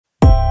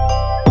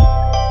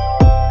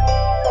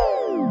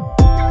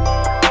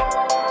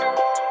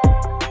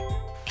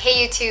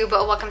YouTube,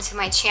 welcome to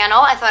my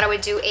channel. I thought I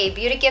would do a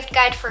beauty gift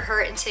guide for her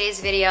in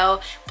today's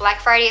video. Black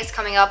Friday is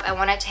coming up. I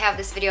wanted to have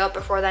this video up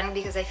before then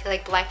because I feel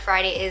like Black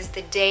Friday is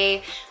the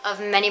day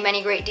of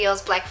many great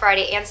deals, Black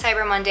Friday and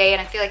Cyber Monday,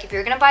 and I feel like if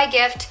you're gonna buy a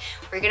gift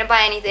or you're gonna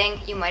buy anything,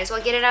 you might as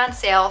well get it on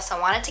sale. So I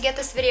wanted to get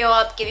this video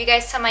up, give you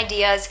guys some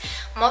ideas.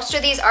 Most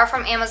of these are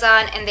from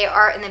Amazon and they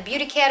are in the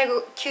beauty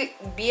category.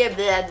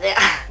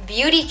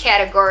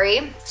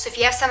 So if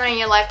you have someone in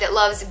your life that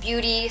loves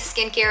beauty,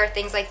 skincare,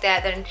 things like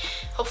that, then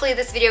hopefully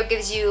this video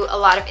gives you a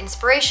lot of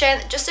inspiration.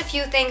 Just a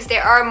few things.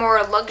 There are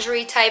more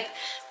luxury type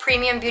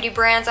premium beauty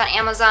brands on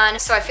Amazon,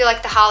 so I feel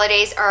like the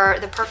holidays are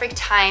the perfect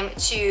time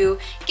to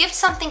gift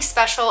something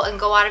special and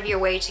go out of your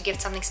way to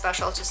gift something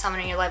special to someone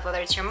in your life,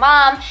 whether it's your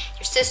mom,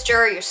 your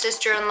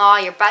sister-in-law,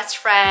 your best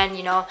friend,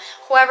 you know,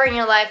 whoever in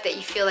your life that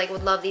you feel like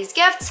would love these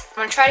gifts. I'm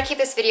gonna try to keep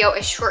this video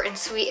as short and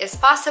sweet as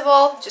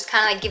possible, just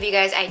kind of like give you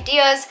guys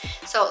ideas.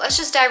 So let's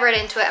just dive right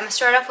into it. I'm gonna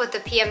start off with the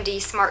PMD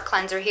Smart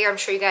Cleanser here. I'm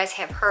sure you guys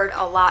have heard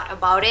a lot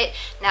about it.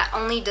 Not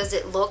only does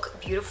it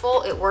look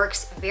beautiful, it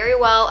works very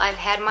well. I've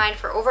had mine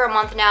for over a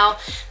month now.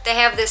 They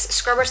have this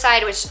scrubber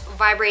side which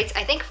vibrates,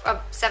 I think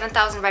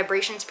 7,000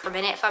 vibrations per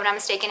minute if I'm not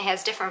mistaken. It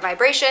has different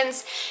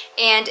vibrations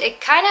and it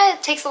kind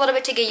of takes a little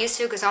bit to get used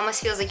to because it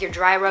almost feels like you're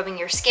dry rubbing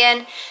your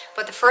skin.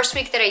 But the first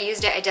week that I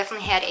used it, I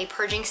definitely had a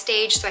purging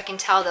stage, so I can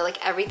tell that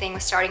like everything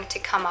was starting to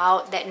come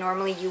out that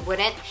normally you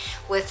wouldn't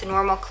with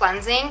normal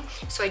cleansing.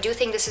 So I do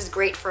think this is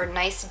great for a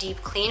nice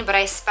deep clean, but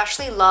I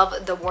especially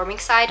love the warming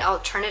side. I'll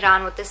turn it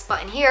on with this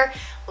button here,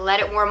 let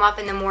it warm up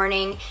in the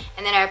morning,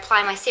 and then I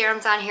apply my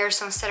serums on here.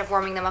 So instead of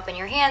warming them up in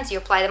your hands, you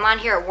apply them on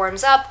here, it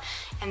warms up,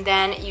 and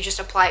then you just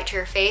apply it to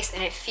your face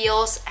and it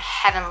feels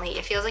heavenly.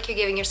 It feels like you're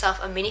giving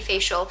yourself a mini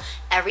facial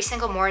every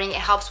single morning. It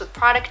helps with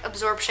product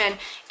absorption.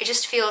 It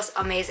just feels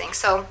amazing.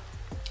 So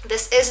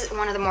this is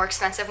one of the more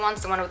expensive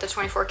ones, the one with the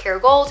 24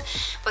 karat gold,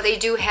 but they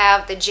do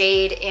have the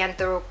jade and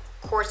the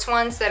quartz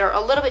ones that are a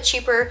little bit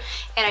cheaper,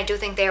 and I do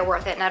think they are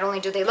worth it. Not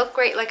only do they look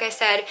great, like I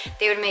said,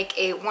 they would make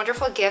a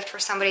wonderful gift for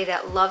somebody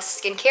that loves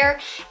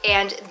skincare.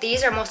 And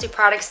these are mostly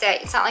products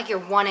that it's not like you're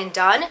one and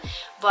done,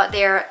 but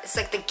it's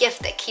like the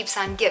gift that keeps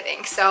on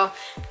giving. So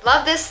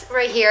love this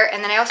right here.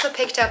 And then I also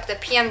picked up the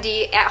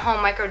PMD at home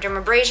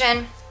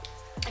microdermabrasion.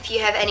 If you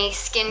have any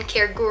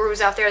skincare gurus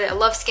out there that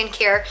love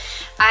skincare,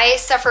 I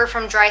suffer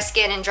from dry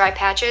skin and dry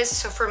patches,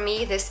 so for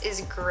me this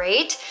is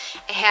great.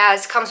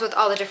 It comes with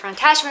all the different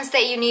attachments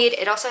that you need.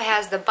 It also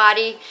has the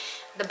body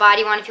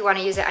one if you want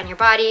to use it on your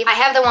body. I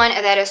have the one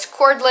that is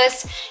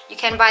cordless. You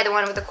can buy the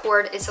one with the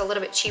cord. It's a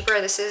little bit cheaper.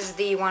 This is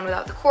the one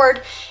without the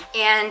cord,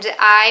 and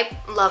I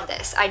love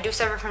this. I do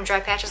suffer from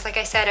dry patches, like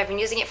I said. I've been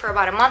using it for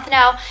about a month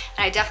now, and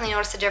I definitely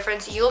noticed a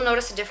difference. You'll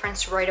notice a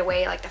difference right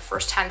away. Like the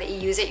first time that you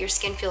use it, your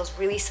skin feels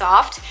really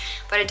soft,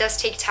 but it does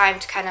take time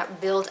to kind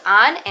of build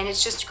on, and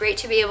it's just great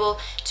to be able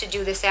to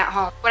do this at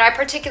home. What I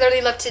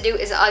particularly love to do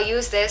is I'll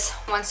use this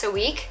once a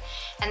week,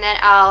 and then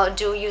I'll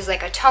use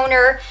like a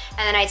toner, and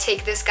then I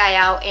take this guy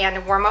out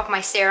and warm up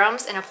my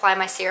serums and apply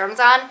my serums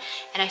on,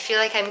 and I feel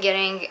like I'm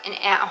getting an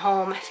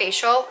at-home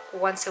facial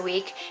once a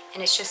week,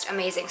 and it's just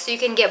amazing. So you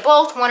can get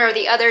both, one or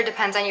the other,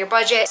 depends on your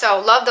budget. So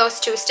love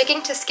those two.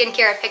 Sticking to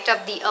skincare, I picked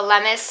up the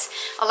Elemis.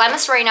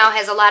 Elemis right now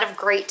has a lot of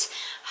great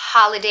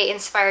holiday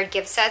inspired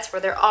gift sets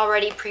where they're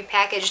already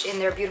pre-packaged in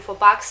their beautiful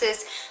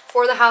boxes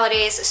for the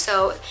holidays,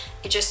 so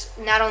it just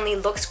not only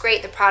looks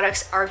great, the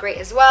products are great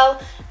as well.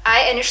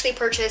 I initially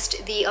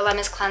purchased the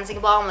Elemis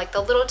cleansing balm, like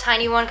the little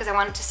tiny one, because I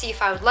wanted to see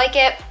if I would like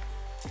it.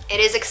 It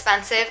is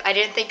expensive. I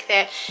didn't think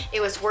that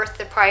it was worth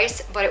the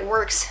price, but it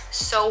works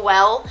so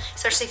well,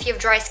 especially if you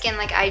have dry skin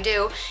like I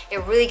do.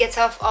 It really gets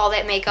off all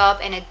that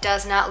makeup and it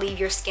does not leave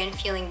your skin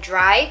feeling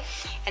dry.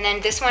 And then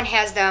this one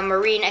has the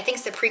marine, I think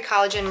it's the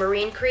pre-collagen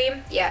marine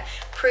cream. Yeah,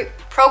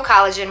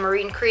 pro-collagen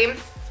marine cream.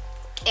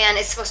 And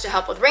it's supposed to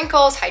help with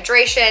wrinkles,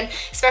 hydration,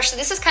 especially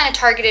this is kind of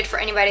targeted for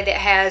anybody that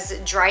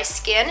has dry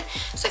skin.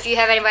 So if you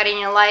have anybody in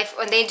your life,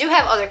 and they do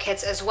have other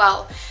kits as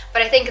well,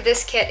 but I think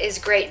this kit is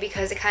great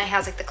because it kind of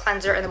has like the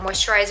cleanser and the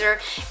moisturizer,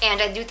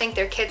 and I do think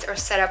their kits are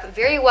set up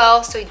very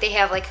well. So they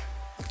have like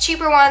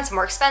cheaper ones,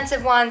 more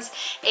expensive ones,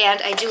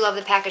 and I do love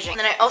the packaging. And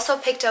then I also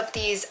picked up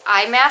these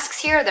eye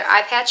masks here. They're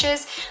eye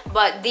patches,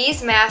 but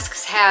these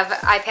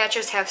eye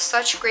patches have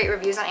such great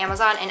reviews on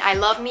Amazon, and I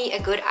love me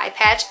a good eye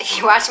patch. If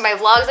you watch my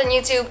vlogs on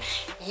YouTube,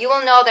 you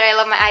will know that I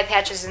love my eye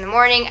patches in the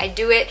morning. I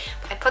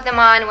put them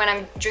on when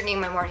I'm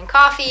drinking my morning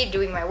coffee,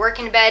 doing my work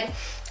in bed.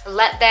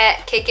 Let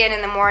that kick in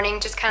the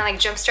morning, just kind of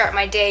like jumpstart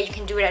my day. You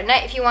can do it at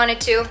night if you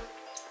wanted to.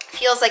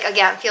 Feels like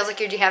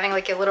you're having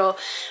like a little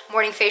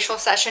morning facial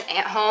session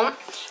at home.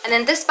 And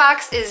then this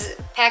box is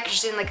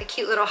packaged in like a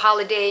cute little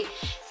holiday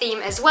theme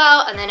as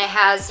well. And then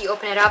you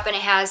open it up and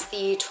it has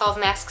the 12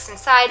 masks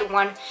inside,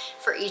 one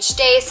for each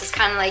day. So it's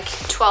kind of like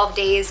 12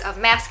 days of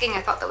masking.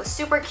 I thought that was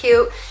super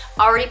cute.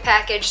 Already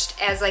packaged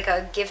as like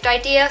a gift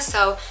idea,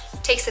 so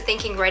it takes the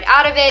thinking right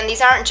out of it. And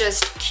these aren't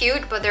just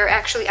cute, but they're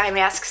actually eye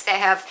masks that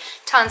have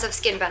tons of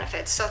skin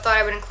benefits. So I thought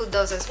I would include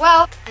those as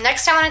well.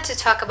 Next, I wanted to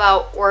talk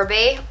about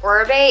Orbe.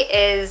 Orbe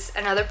Dossier is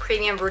another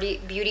premium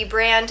beauty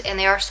brand, and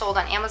they are sold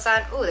on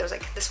Amazon. Ooh, there was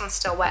like, this one's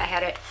still wet. I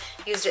had it,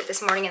 used it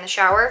this morning in the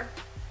shower.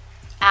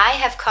 I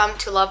have come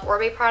to love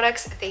Orbe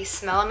products. They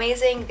smell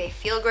amazing, they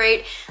feel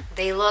great,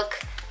 they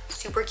look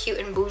super cute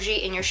and bougie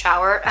in your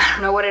shower. I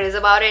don't know what it is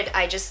about it,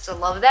 I just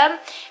love them.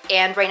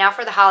 And right now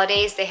for the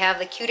holidays, they have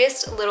the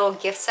cutest little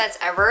gift sets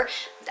ever.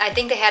 I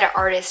think they had an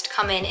artist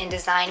come in and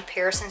design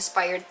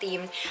Paris-inspired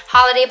themed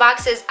holiday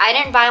boxes. I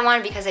didn't buy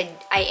one because I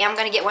am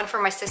going to get one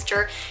for my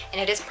sister, and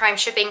it is prime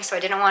shipping, so I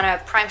didn't want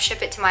to prime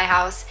ship it to my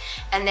house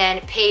and then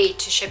pay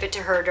to ship it to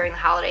her during the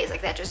holidays.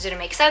 Like, that just didn't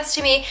make sense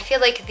to me. I feel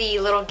like the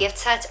little gift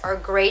sets are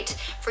great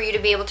for you to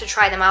be able to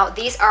try them out.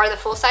 These are the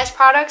full-size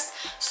products,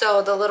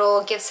 so the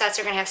little gift sets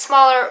are going to have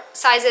smaller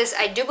sizes.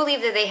 I do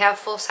believe that they have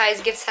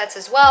full-size gift sets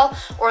as well,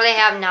 or they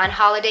have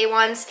non-holiday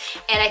ones,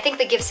 and I think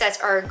the gift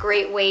sets are a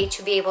great way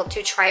to be able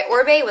to try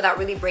Orbe without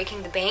really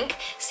breaking the bank.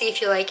 See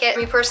if you like it. For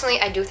me personally,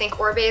 I do think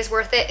Orbe is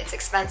worth it. It's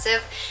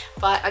expensive,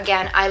 but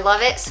again, I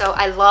love it. So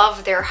I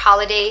love their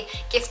holiday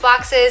gift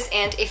boxes,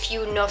 and if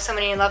you know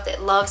somebody you love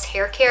that loves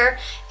hair care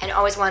and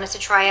always wanted to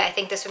try it, I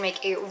think this would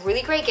make a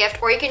really great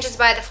gift. Or you can just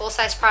buy the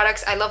full-size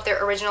products. I love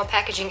their original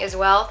packaging as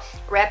well.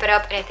 Wrap it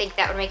up, and I think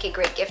that would make a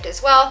great gift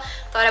as well.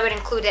 Thought I would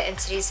include it in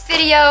today's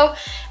video.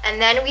 And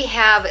then we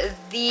have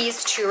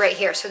these two right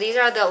here. So these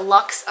are the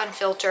Luxe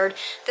Unfiltered.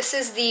 This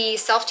is the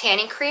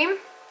self-tanning cream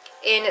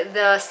in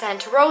the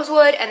scent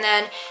Rosewood, and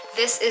then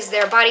this is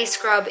their body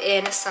scrub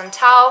in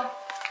Santal,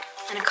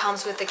 and it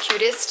comes with the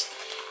cutest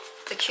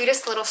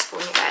little spoon,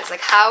 you guys.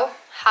 Like, how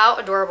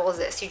adorable is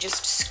this? You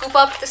just scoop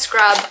up the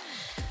scrub,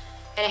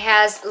 and it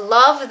has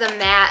Love the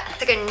Matte.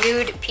 It's like a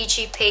nude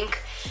peachy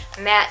pink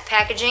matte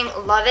packaging.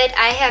 Love it.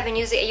 I have been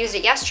using it. I used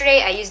it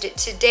yesterday, I used it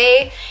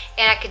today,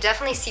 and I could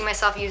definitely see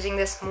myself using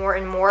this more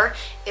and more.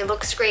 It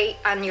looks great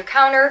on your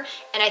counter,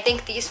 and I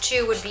think these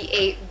two would be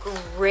a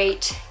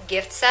great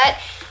gift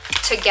set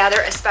together,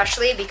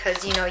 especially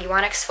because, you know, you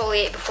want to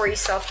exfoliate before you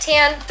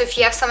self-tan. So if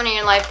you have someone in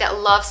your life that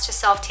loves to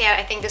self-tan,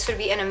 I think this would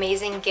be an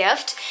amazing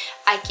gift.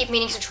 I keep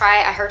meaning to try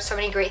it. I heard so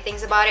many great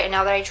things about it, and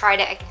now that I tried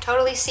it, I can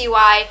totally see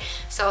why.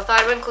 So I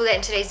thought I would include that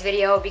in today's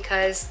video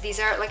because these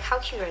are, like, how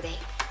cute are they?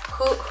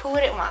 Who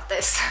wouldn't want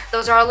this?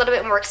 Those are a little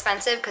bit more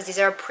expensive because these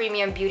are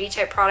premium beauty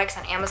type products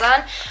on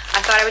Amazon.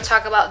 I thought I would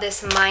talk about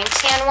this Mind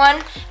Tan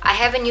one. I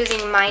have been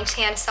using Mind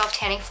Tan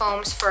self-tanning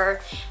foams for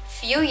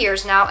few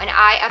years now, and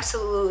I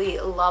absolutely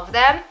love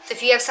them. So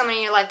if you have someone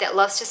in your life that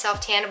loves to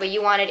self-tan but you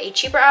wanted a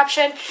cheaper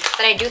option,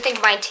 then I do think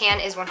Mind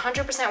Tan is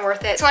 100% worth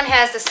it. This one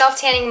has the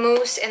self-tanning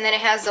mousse, and then it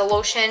has the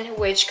lotion,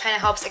 which kind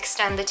of helps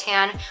extend the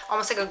tan,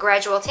 almost like a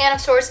gradual tan of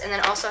sorts, and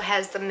then also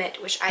has the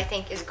mitt, which I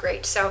think is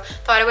great. So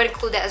thought I would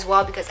include that as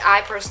well because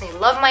I personally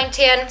love Mind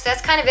Tan. So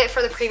that's kind of it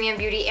for the premium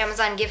beauty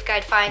Amazon gift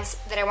guide finds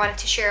that I wanted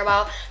to share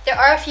about. There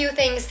are a few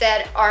things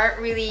that aren't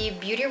really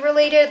beauty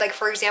related, like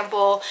for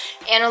example,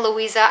 Ana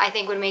Luisa I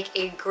think would make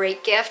a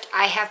great gift.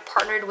 I have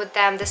partnered with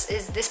them.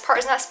 This part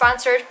is not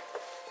sponsored,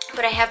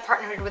 but I have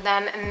partnered with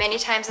them many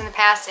times in the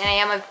past, and I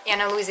am a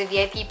Ana Luisa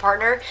VIP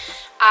partner.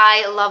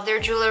 I love their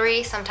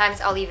jewelry.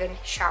 Sometimes I'll even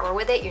shower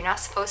with it. You're not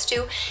supposed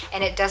to,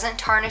 and it doesn't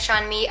tarnish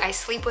on me. I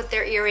sleep with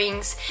their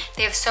earrings.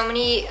 They have so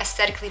many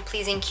aesthetically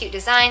pleasing, cute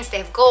designs. They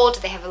have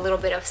gold, they have a little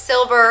bit of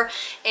silver,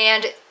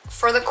 and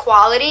for the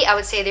quality, I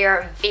would say they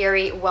are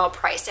very well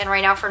priced. And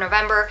right now for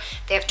November,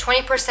 they have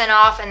 20%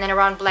 off, and then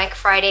around Black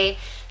Friday,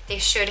 they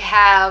should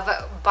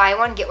have buy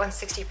one, get one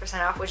 60%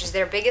 off, which is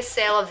their biggest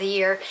sale of the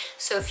year.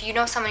 So if you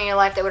know someone in your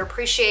life that would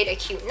appreciate a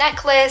cute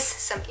necklace,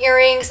 some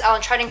earrings, I'll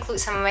try to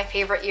include some of my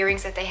favorite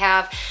earrings that they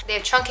have. They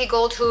have chunky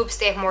gold hoops,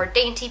 they have more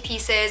dainty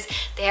pieces,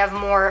 they have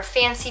more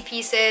fancy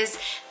pieces,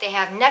 they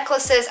have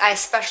necklaces. I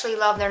especially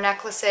love their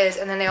necklaces,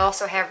 and then they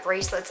also have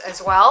bracelets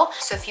as well.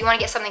 So if you want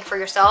to get something for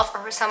yourself or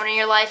for someone in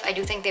your life, I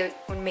do think they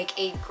would make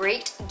a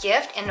great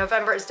gift, and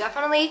November is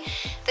definitely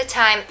the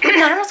time. I don't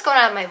know what's going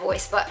on with my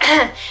voice, but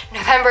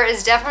November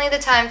is definitely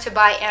the time to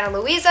buy Ana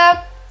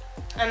Luisa.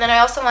 And then I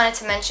also wanted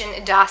to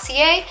mention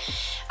Dossier.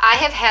 I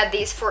have had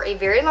these for a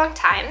very long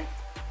time,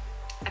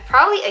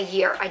 probably a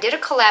year. I did a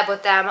collab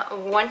with them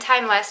one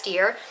time last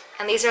year,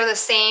 and these are the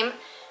same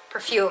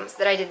perfumes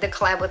that I did the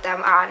collab with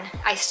them on.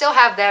 I still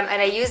have them,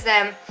 and I use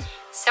them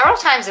several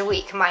times a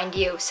week, mind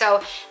you.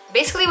 So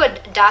basically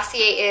what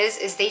Dossier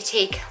is they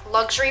take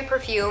luxury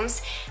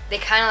perfumes, they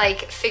kind of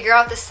like figure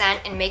out the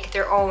scent and make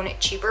their own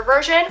cheaper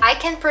version. I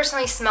can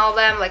personally smell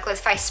them, like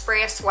if I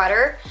spray a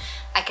sweater,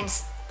 I can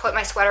put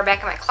my sweater back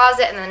in my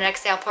closet, and then the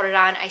next day I'll put it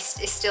on, it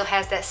still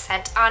has that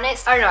scent on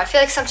it. I don't know, I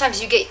feel like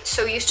sometimes you get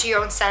so used to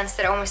your own scents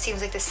that it almost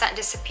seems like the scent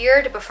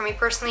disappeared, but for me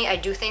personally, I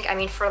do think, I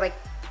mean, for like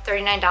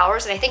 $39,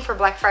 and I think for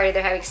Black Friday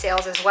they're having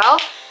sales as well,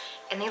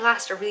 and they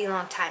last a really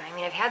long time. I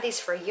mean, I've had these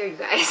for a year, you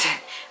guys.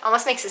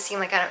 Almost makes it seem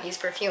like I don't use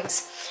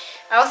perfumes.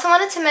 I also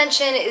wanted to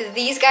mention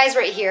these guys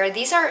right here.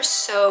 These are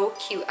so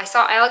cute. I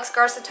saw Alex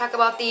Garza talk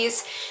about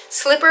these.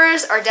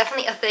 Slippers are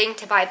definitely a thing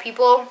to buy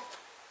people.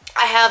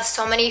 I have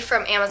so many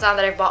from Amazon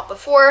that I've bought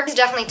before. These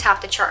definitely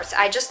top the charts.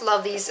 I just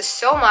love these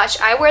so much.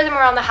 I wear them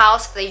around the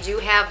house. They do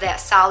have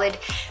that solid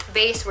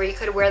base where you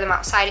could wear them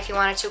outside if you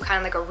wanted to, kind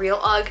of like a real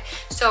UGG.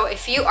 So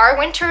if you, our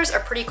winters are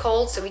pretty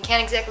cold, so we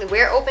can't exactly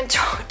wear open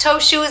toe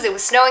shoes. It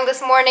was snowing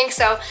this morning,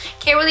 so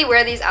can't really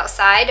wear these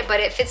outside, but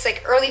if it's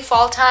like early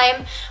fall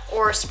time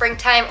or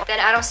springtime, then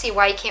I don't see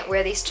why you can't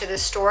wear these to the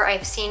store.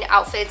 I've seen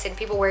outfits and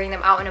people wearing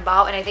them out and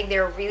about, and I think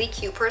they're really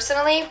cute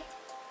personally.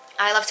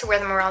 I love to wear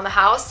them around the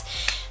house.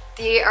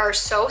 They are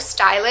so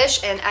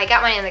stylish, and I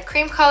got mine in the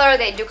cream color.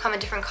 They do come in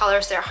different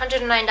colors. They're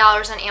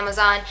 $109 on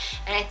Amazon,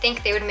 and I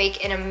think they would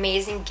make an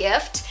amazing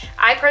gift.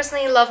 I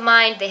personally love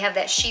mine. They have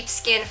that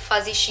sheepskin,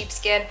 fuzzy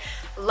sheepskin.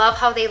 Love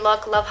how they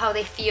look, love how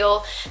they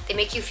feel. They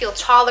make you feel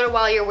taller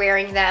while you're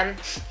wearing them,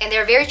 and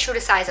they're very true to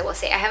size, I will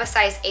say. I have a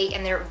size 8,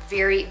 and they're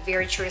very,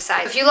 very true to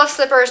size. If you love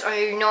slippers, or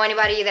you know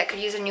anybody that could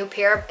use a new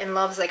pair and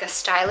loves like a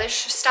stylish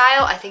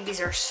style, I think these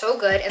are so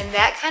good. And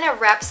that kind of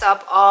wraps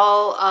up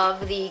all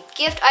of the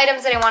gift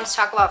items that I want to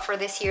talk about for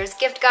this year's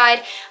gift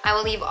guide. I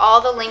will leave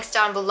all the links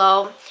down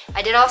below.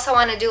 I did also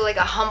want to do like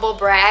a humble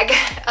brag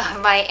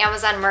of my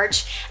Amazon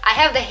merch. I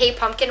have the Hey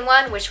Pumpkin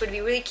one, which would be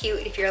really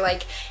cute if you're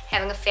like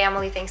having a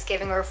family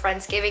Thanksgiving or a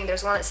Friendsgiving.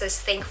 There's one that says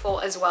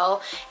thankful as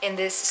well in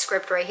this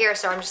script right here,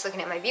 so I'm just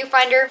looking at my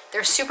viewfinder.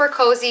 They're super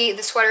cozy.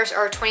 The sweaters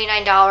are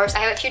 $29. I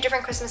have a few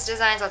different Christmas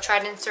designs. I'll try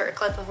to insert a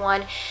clip of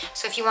one,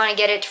 so if you want to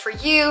get it for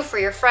you, for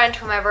your friend,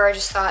 whomever, I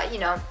just thought, you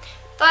know,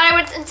 thought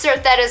I would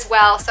insert that as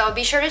well. So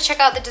be sure to check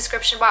out the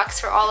description box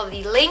for all of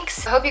the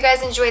links. I hope you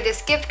guys enjoyed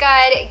this gift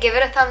guide. Give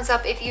it a thumbs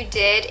up if you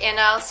did, and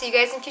I'll see you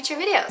guys in future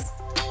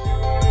videos.